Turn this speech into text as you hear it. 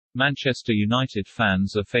Manchester United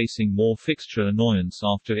fans are facing more fixture annoyance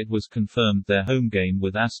after it was confirmed their home game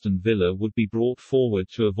with Aston Villa would be brought forward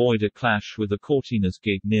to avoid a clash with a Courteeners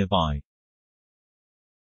gig nearby.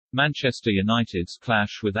 Manchester United's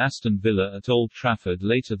clash with Aston Villa at Old Trafford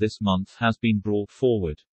later this month has been brought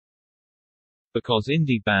forward. Because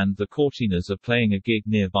indie band the Courteeners are playing a gig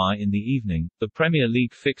nearby in the evening, the Premier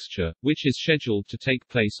League fixture, which is scheduled to take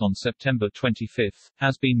place on September 25,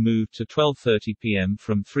 has been moved to 12:30 p.m.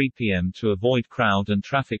 from 3 p.m. to avoid crowd and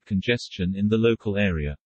traffic congestion in the local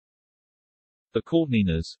area. The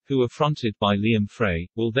Courteeners, who are fronted by Liam Frey,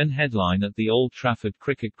 will then headline at the Old Trafford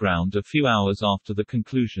Cricket Ground a few hours after the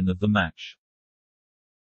conclusion of the match.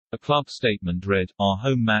 A club statement read, "Our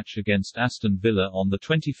home match against Aston Villa on the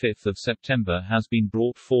 25th of September has been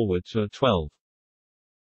brought forward to a 12:30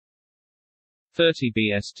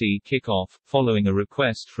 BST kick-off, following a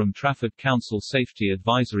request from Trafford Council Safety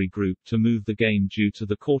Advisory Group to move the game due to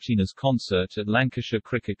the Courteeners concert at Lancashire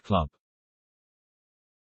Cricket Club."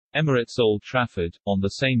 Emirates Old Trafford. On the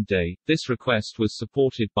same day, this request was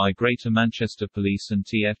supported by Greater Manchester Police and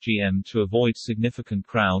TFGM to avoid significant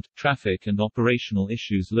crowd, traffic and operational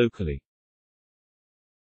issues locally.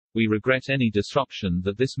 "We regret any disruption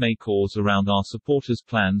that this may cause around our supporters'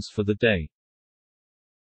 plans for the day.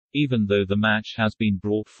 Even though the match has been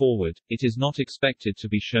brought forward, it is not expected to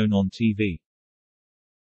be shown on TV."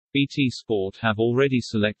 BT Sport have already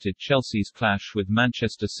selected Chelsea's clash with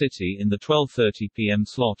Manchester City in the 12:30 p.m.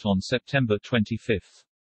 slot on September 25.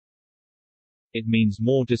 It means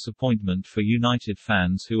more disappointment for United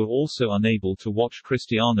fans who are also unable to watch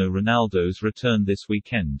Cristiano Ronaldo's return this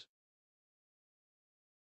weekend.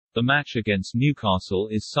 The match against Newcastle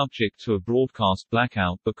is subject to a broadcast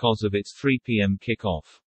blackout because of its 3 p.m.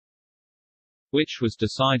 kick-off, which was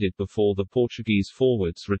decided before the Portuguese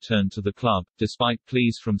forwards returned to the club. Despite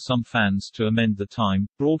pleas from some fans to amend the time,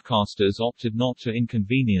 broadcasters opted not to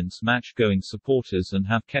inconvenience match-going supporters and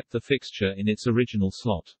have kept the fixture in its original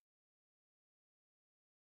slot.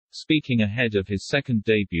 Speaking ahead of his second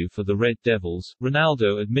debut for the Red Devils,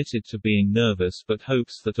 Ronaldo admitted to being nervous but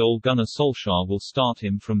hopes that Ole Gunnar Solskjaer will start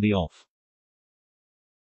him from the off.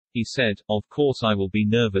 He said, "Of course I will be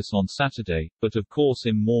nervous on Saturday, but of course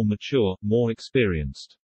I'm more mature, more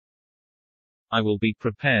experienced. I will be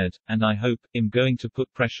prepared, and I hope, I'm going to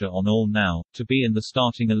put pressure on Ole now, to be in the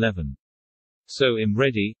starting 11. So I'm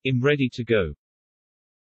ready to go."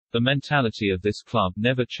 The mentality of this club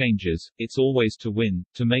never changes, it's always to win,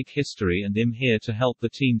 to make history, and I'm here to help the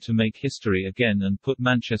team to make history again and put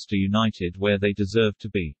Manchester United where they deserve to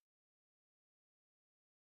be.